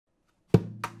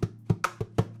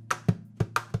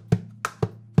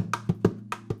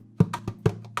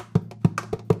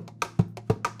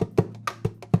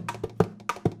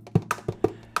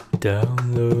down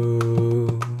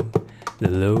low, the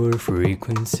lower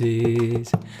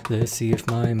frequencies. Let's see if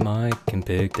my mic can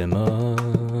pick them up.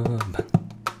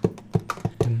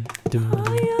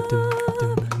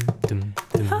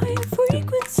 Higher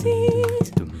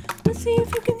frequencies. Let's see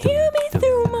if you can hear me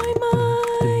through my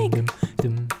mic.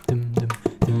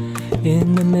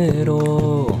 In the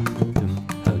middle,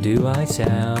 how do I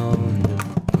sound?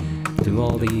 Do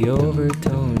all the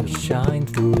overtones shine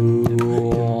through?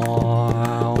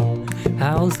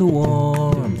 How's the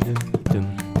warmth?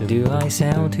 Do I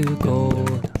sound too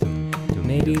cold?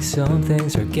 Maybe some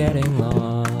things are getting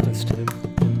lost.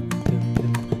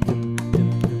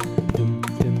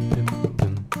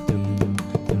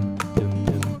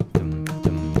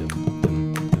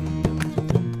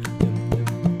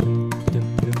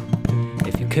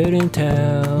 If you couldn't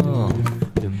tell,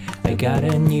 I got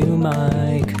a new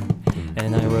mic,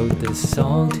 and I wrote this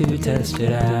song to test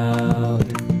it out.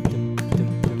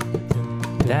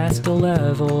 That's the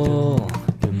level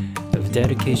of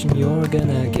dedication you're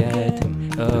gonna get.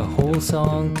 A whole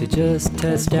song to just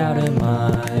test out a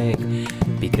mic.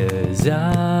 Because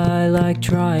I like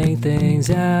trying things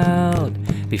out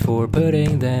before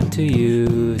putting them to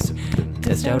use.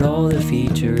 Test out all the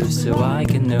features so I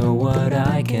can know what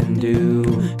I can do.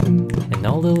 And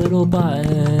all the little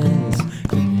buttons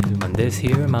on this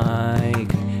here mic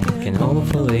can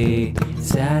hopefully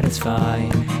satisfy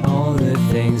all the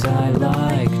things I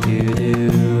like to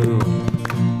do.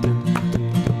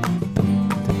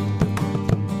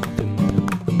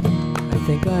 I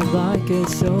think I like it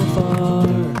so far.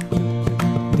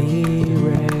 Me,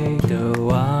 though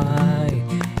I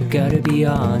gotta be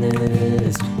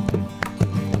honest,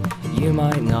 you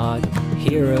might not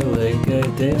hear a lick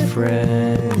of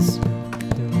difference.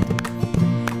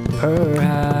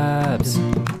 Perhaps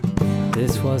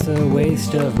this was a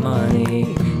waste of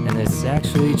money, and it's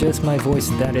actually just my voice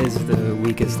that is the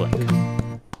weakest link.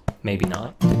 Maybe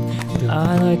not.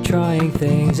 I like trying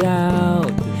things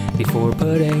out before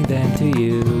putting them to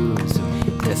use.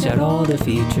 Test out all the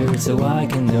features so I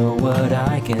can know what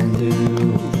I can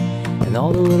do. And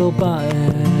all the little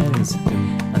buttons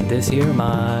on this here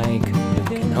mic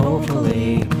can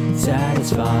hopefully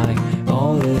satisfy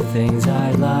all the things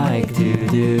I like to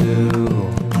do.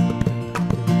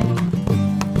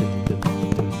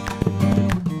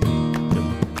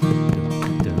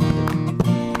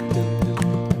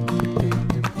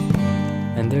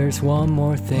 And there's one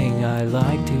more thing I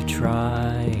like to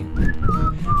try.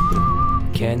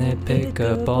 Can it pick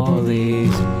up all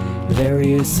these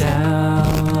various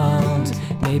sounds?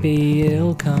 Maybe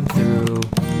it'll come through,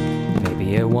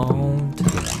 maybe it won't.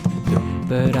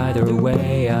 But either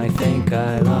way, I think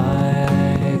I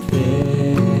like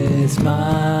this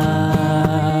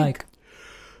mic.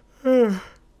 Oh,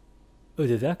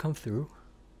 did that come through?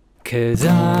 'Cause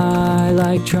I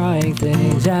like trying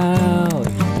things out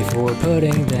before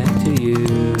putting them to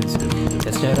use.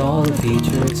 Test out all the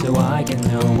features so I can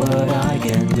know what I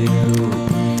can do.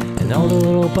 And all the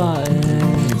little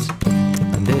buttons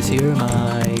on this here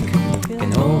mic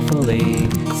can hopefully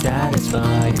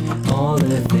satisfy all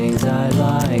the things I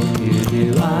like to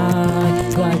do. I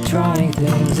like trying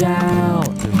things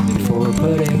out before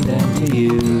putting them to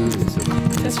use.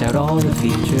 Test out all the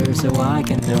features so I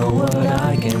can know what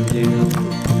I can do.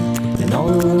 And all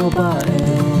the little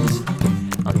buttons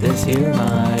on this here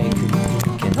mic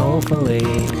can hopefully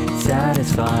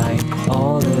satisfy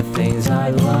all the things I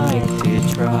like to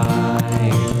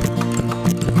try.